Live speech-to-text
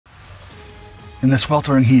In the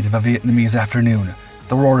sweltering heat of a Vietnamese afternoon,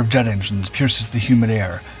 the roar of jet engines pierces the humid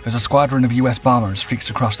air as a squadron of U.S. bombers streaks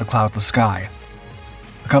across the cloudless sky.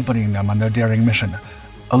 Accompanying them on their daring mission,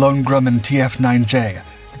 a lone Grumman TF-9J,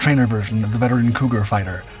 the trainer version of the veteran Cougar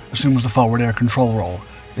fighter, assumes the forward air control role,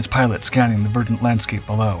 its pilot scanning the verdant landscape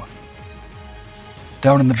below.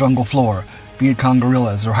 Down on the jungle floor, Viet Cong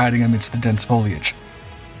guerrillas are hiding amidst the dense foliage.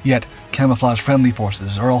 Yet, camouflage-friendly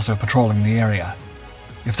forces are also patrolling the area.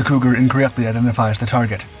 If the Cougar incorrectly identifies the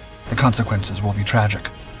target, the consequences will be tragic.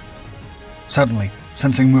 Suddenly,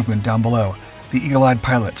 sensing movement down below, the eagle-eyed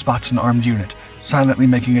pilot spots an armed unit, silently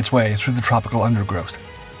making its way through the tropical undergrowth.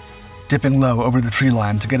 Dipping low over the tree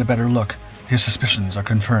line to get a better look, his suspicions are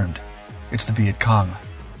confirmed. It's the Viet Cong.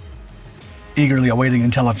 Eagerly awaiting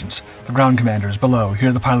intelligence, the ground commanders below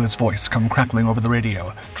hear the pilot's voice come crackling over the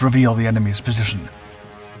radio to reveal the enemy's position.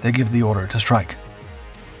 They give the order to strike.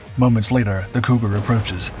 Moments later, the Cougar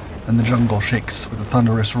approaches, and the jungle shakes with the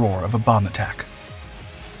thunderous roar of a bomb attack.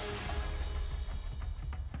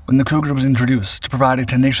 When the Cougar was introduced to provide a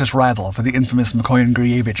tenacious rival for the infamous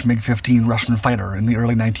McCoy-Grievich MiG-15 Russian fighter in the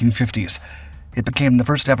early 1950s, it became the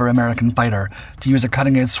first ever American fighter to use a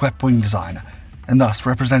cutting-edge swept-wing design, and thus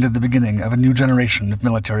represented the beginning of a new generation of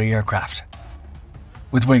military aircraft.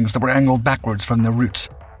 With wings that were angled backwards from their roots,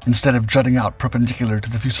 instead of jutting out perpendicular to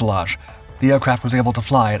the fuselage, the aircraft was able to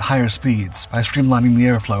fly at higher speeds by streamlining the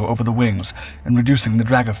airflow over the wings and reducing the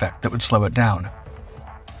drag effect that would slow it down.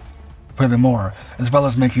 Furthermore, as well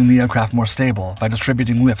as making the aircraft more stable by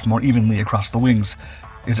distributing lift more evenly across the wings,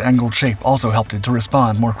 its angled shape also helped it to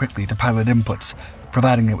respond more quickly to pilot inputs,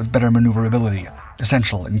 providing it with better maneuverability,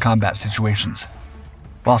 essential in combat situations.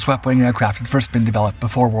 While swept-wing aircraft had first been developed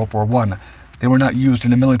before World War I, they were not used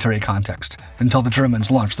in a military context until the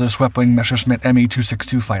Germans launched their swept-wing Messerschmitt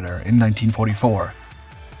Me-262 fighter in 1944.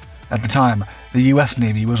 At the time, the US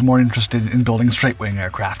Navy was more interested in building straight-wing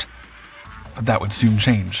aircraft, but that would soon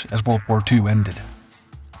change as World War II ended.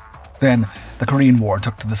 Then, the Korean War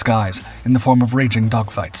took to the skies in the form of raging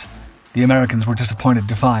dogfights. The Americans were disappointed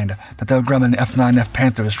to find that their Grumman F-9F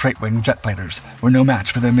Panther straight-wing jet fighters were no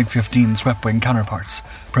match for their MiG-15 swept-wing counterparts,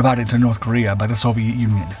 provided to North Korea by the Soviet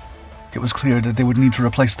Union. It was clear that they would need to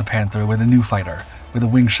replace the Panther with a new fighter, with a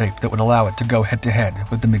wing shape that would allow it to go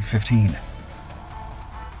head-to-head with the MiG-15.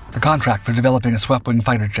 The contract for developing a swept-wing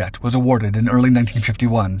fighter jet was awarded in early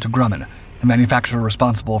 1951 to Grumman, the manufacturer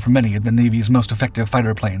responsible for many of the Navy's most effective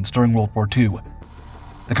fighter planes during World War II.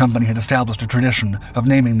 The company had established a tradition of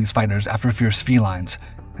naming these fighters after fierce felines,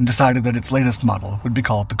 and decided that its latest model would be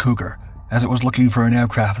called the Cougar, as it was looking for an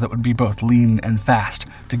aircraft that would be both lean and fast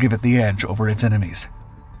to give it the edge over its enemies.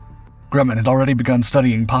 Grumman had already begun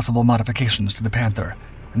studying possible modifications to the Panther,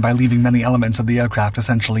 and by leaving many elements of the aircraft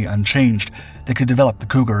essentially unchanged, they could develop the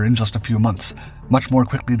Cougar in just a few months, much more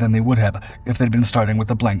quickly than they would have if they'd been starting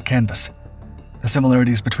with a blank canvas. The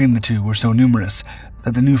similarities between the two were so numerous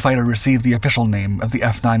that the new fighter received the official name of the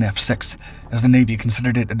F-9F-6, as the Navy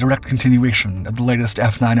considered it a direct continuation of the latest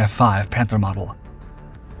F-9F-5 Panther model.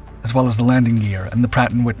 As well as the landing gear and the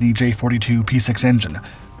Pratt & Whitney J42 P6 engine,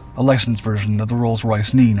 a licensed version of the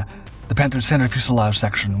Rolls-Royce Nene, the Panther's center fuselage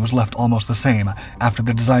section was left almost the same after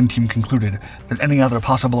the design team concluded that any other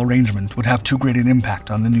possible arrangement would have too great an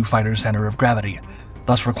impact on the new fighter's center of gravity,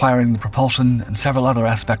 thus requiring the propulsion and several other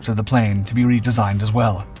aspects of the plane to be redesigned as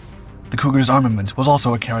well. The Cougar's armament was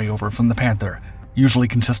also a carryover from the Panther, usually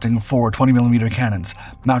consisting of 4 20mm cannons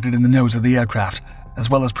mounted in the nose of the aircraft, as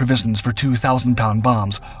well as provisions for 2 1,000-pound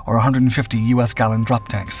bombs or 150 US-gallon drop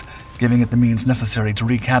tanks, giving it the means necessary to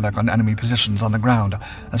wreak havoc on enemy positions on the ground,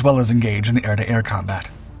 as well as engage in air-to-air combat.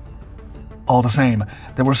 All the same,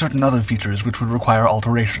 there were certain other features which would require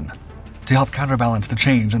alteration. To help counterbalance the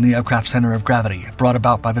change in the aircraft's center of gravity brought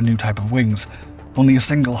about by the new type of wings, only a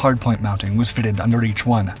single hardpoint mounting was fitted under each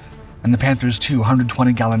one, and the Panther's 2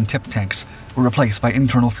 120-gallon tip tanks were replaced by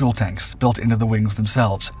internal fuel tanks built into the wings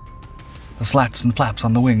themselves. The slats and flaps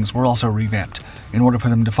on the wings were also revamped in order for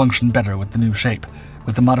them to function better with the new shape,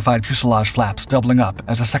 with the modified fuselage flaps doubling up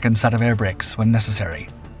as a second set of air brakes when necessary.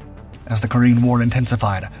 As the Korean War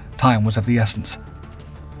intensified, time was of the essence.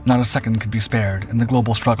 Not a second could be spared in the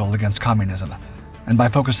global struggle against communism, and by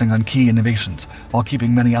focusing on key innovations while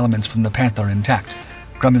keeping many elements from the Panther intact,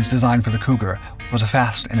 Grumman's design for the Cougar was a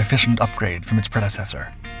fast and efficient upgrade from its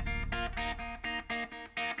predecessor.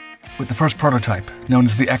 With the first prototype, known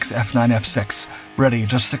as the F-9F-6, ready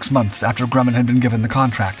just 6 months after Grumman had been given the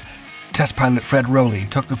contract, test pilot Fred Rowley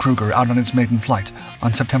took the Cougar out on its maiden flight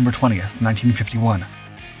on September 20th, 1951.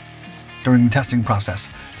 During the testing process,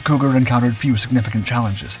 the Cougar encountered few significant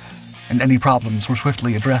challenges, and any problems were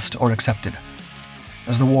swiftly addressed or accepted.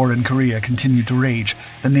 As the war in Korea continued to rage,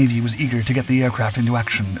 the Navy was eager to get the aircraft into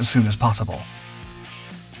action as soon as possible.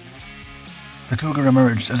 The Cougar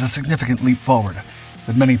emerged as a significant leap forward,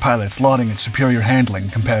 with many pilots lauding its superior handling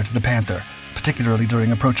compared to the Panther, particularly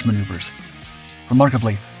during approach maneuvers.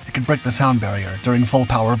 Remarkably, it could break the sound barrier during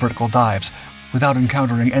full-power vertical dives without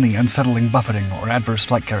encountering any unsettling buffeting or adverse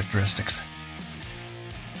flight characteristics.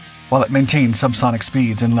 While it maintained subsonic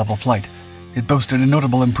speeds in level flight, it boasted a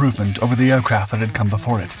notable improvement over the aircraft that had come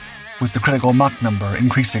before it, with the critical Mach number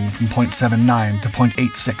increasing from 0.79 to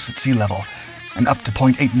 0.86 at sea level, and up to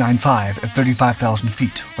 0.895 at 35,000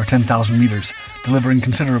 feet or 10,000 meters, delivering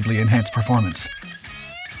considerably enhanced performance.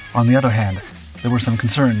 On the other hand, there were some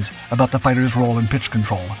concerns about the fighter's role in pitch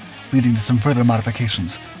control, leading to some further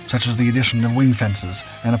modifications, such as the addition of wing fences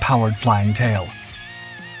and a powered flying tail.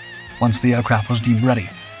 Once the aircraft was deemed ready,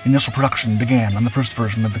 initial production began on the first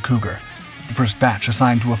version of the Cougar, the first batch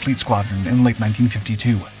assigned to a fleet squadron in late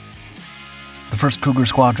 1952. The first Cougar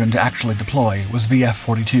squadron to actually deploy was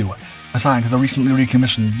VF-42, assigned to the recently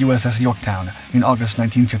recommissioned USS Yorktown in August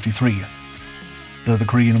 1953. Though the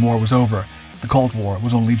Korean War was over, the Cold War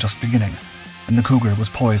was only just beginning, and the Cougar was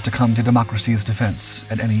poised to come to democracy's defense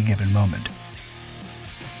at any given moment.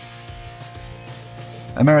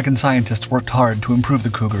 American scientists worked hard to improve the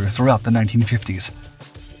Cougar throughout the 1950s.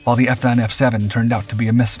 While the F9F7 turned out to be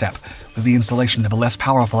a misstep with the installation of a less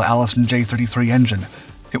powerful Allison J33 engine,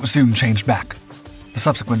 it was soon changed back. The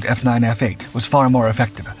subsequent F9F8 was far more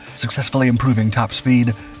effective, successfully improving top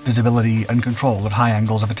speed, visibility, and control at high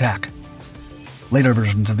angles of attack. Later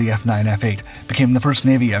versions of the F9F8 became the first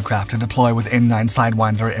Navy aircraft to deploy with AIM-9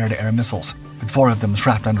 Sidewinder air-to-air missiles, with 4 of them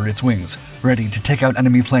strapped under its wings, ready to take out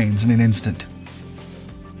enemy planes in an instant.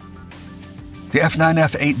 The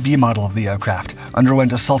F9F8B model of the aircraft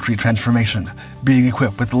underwent a sultry transformation, being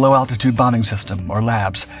equipped with the Low-Altitude Bombing System, or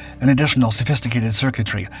LABS, and additional sophisticated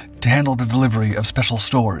circuitry to handle the delivery of special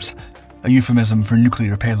stores, a euphemism for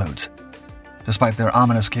nuclear payloads. Despite their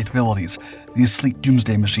ominous capabilities, these sleek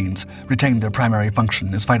doomsday machines retained their primary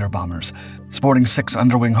function as fighter bombers, sporting 6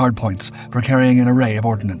 underwing hardpoints for carrying an array of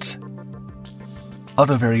ordnance.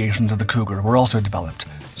 Other variations of the Cougar were also developed,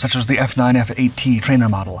 such as the F9F8T trainer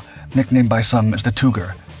model, nicknamed by some as the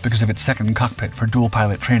Cougar because of its second cockpit for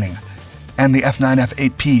dual-pilot training, and the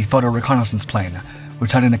F9F8P photo reconnaissance plane,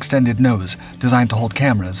 which had an extended nose designed to hold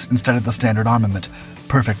cameras instead of the standard armament,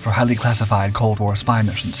 perfect for highly classified Cold War spy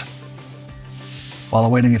missions. While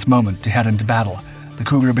awaiting its moment to head into battle, the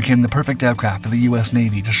Cougar became the perfect aircraft for the U.S.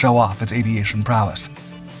 Navy to show off its aviation prowess.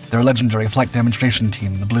 Their legendary flight demonstration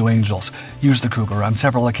team, the Blue Angels, used the Cougar on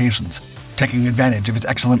several occasions, taking advantage of its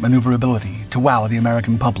excellent maneuverability to wow the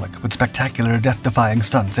American public with spectacular death-defying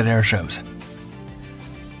stunts at air shows.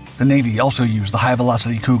 The Navy also used the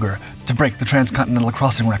high-velocity Cougar to break the transcontinental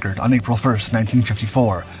crossing record on April 1,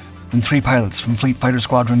 1954, when 3 pilots from Fleet Fighter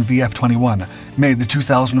Squadron VF-21 made the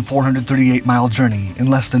 2,438-mile journey in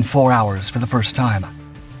less than 4 hours for the first time.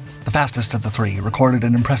 The fastest of the 3 recorded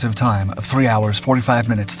an impressive time of 3 hours 45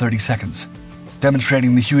 minutes 30 seconds,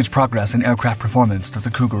 demonstrating the huge progress in aircraft performance that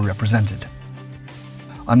the Cougar represented.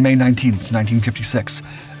 On May 19, 1956,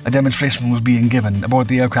 a demonstration was being given aboard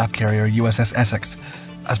the aircraft carrier USS Essex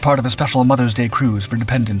as part of a special Mother's Day cruise for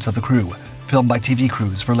dependents of the crew, filmed by TV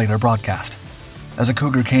crews for later broadcast. As a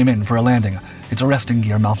Cougar came in for a landing, its arresting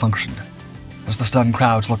gear malfunctioned. As the stunned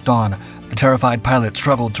crowds looked on, the terrified pilot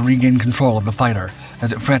struggled to regain control of the fighter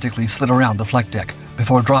as it frantically slid around the flight deck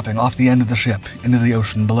before dropping off the end of the ship into the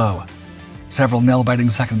ocean below. Several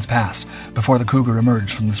nail-biting seconds passed before the Cougar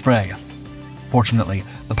emerged from the spray. Fortunately,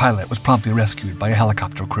 the pilot was promptly rescued by a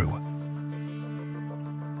helicopter crew.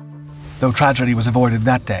 Though tragedy was avoided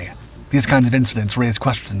that day, these kinds of incidents raised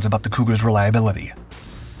questions about the Cougar's reliability.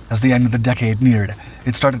 As the end of the decade neared,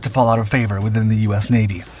 it started to fall out of favor within the U.S.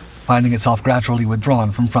 Navy, finding itself gradually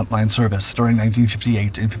withdrawn from frontline service during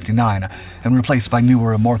 1958 and 59 and replaced by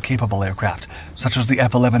newer, more capable aircraft, such as the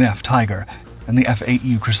F-11F Tiger and the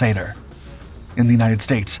F-8U Crusader. In the United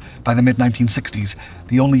States, by the mid-1960s,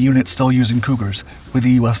 the only unit still using Cougars were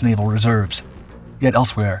the U.S. Naval Reserves. Yet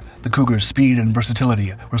elsewhere, the Cougar's speed and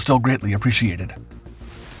versatility were still greatly appreciated.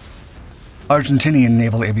 Argentinian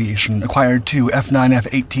naval aviation acquired 2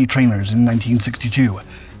 F9F8T trainers in 1962,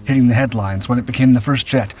 hitting the headlines when it became the first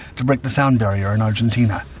jet to break the sound barrier in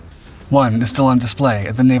Argentina. One is still on display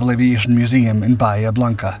at the Naval Aviation Museum in Bahia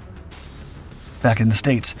Blanca. Back in the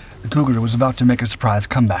States, the Cougar was about to make a surprise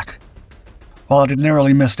comeback. While it had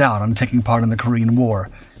narrowly missed out on taking part in the Korean War,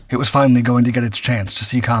 it was finally going to get its chance to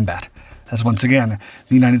see combat, as once again,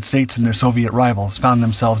 the United States and their Soviet rivals found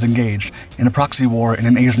themselves engaged in a proxy war in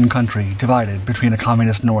an Asian country divided between a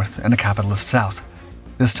communist North and a capitalist South.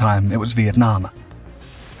 This time, it was Vietnam.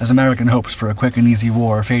 As American hopes for a quick and easy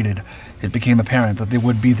war faded, it became apparent that they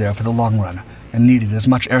would be there for the long run and needed as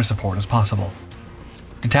much air support as possible.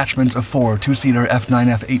 Detachments of 4 two-seater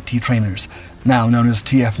F-9F-8T trainers, now known as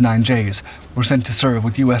TF-9Js, were sent to serve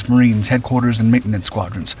with U.S. Marines headquarters and maintenance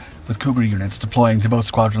squadrons, with Cougar units deploying to both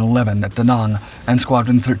Squadron 11 at Da Nang and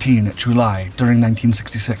Squadron 13 at Chu Lai during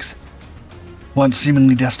 1966. Once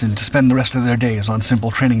seemingly destined to spend the rest of their days on simple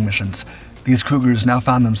training missions, these Cougars now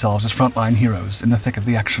found themselves as frontline heroes in the thick of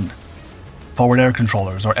the action. Forward Air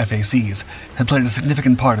Controllers, or FACs, had played a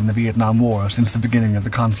significant part in the Vietnam War since the beginning of the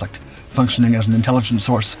conflict, functioning as an intelligence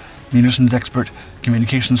source, munitions expert,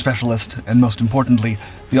 communications specialist, and most importantly,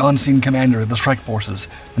 the on-scene commander of the strike forces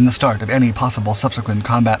and the start of any possible subsequent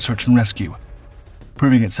combat search and rescue.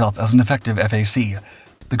 Proving itself as an effective FAC,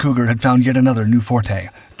 the Cougar had found yet another new forte,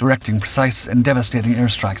 directing precise and devastating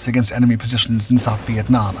airstrikes against enemy positions in South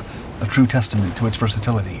Vietnam, a true testament to its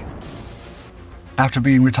versatility. After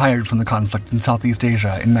being retired from the conflict in Southeast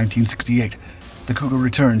Asia in 1968, the Cougar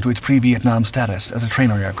returned to its pre-Vietnam status as a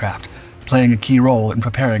trainer aircraft, playing a key role in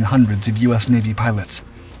preparing hundreds of U.S. Navy pilots.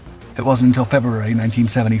 It wasn't until February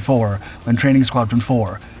 1974 when Training Squadron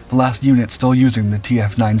 4, the last unit still using the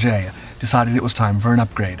TF-9J, decided it was time for an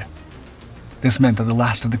upgrade. This meant that the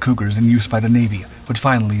last of the Cougars in use by the Navy would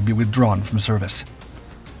finally be withdrawn from service.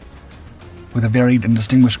 With a varied and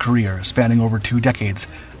distinguished career spanning over 2 decades,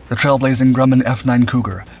 the trailblazing Grumman F-9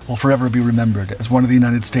 Cougar will forever be remembered as one of the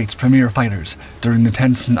United States' premier fighters during the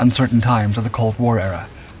tense and uncertain times of the Cold War era,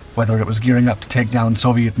 whether it was gearing up to take down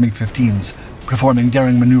Soviet MiG-15s, performing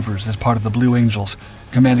daring maneuvers as part of the Blue Angels,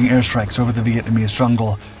 commanding airstrikes over the Vietnamese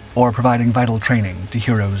jungle, or providing vital training to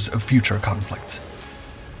heroes of future conflicts.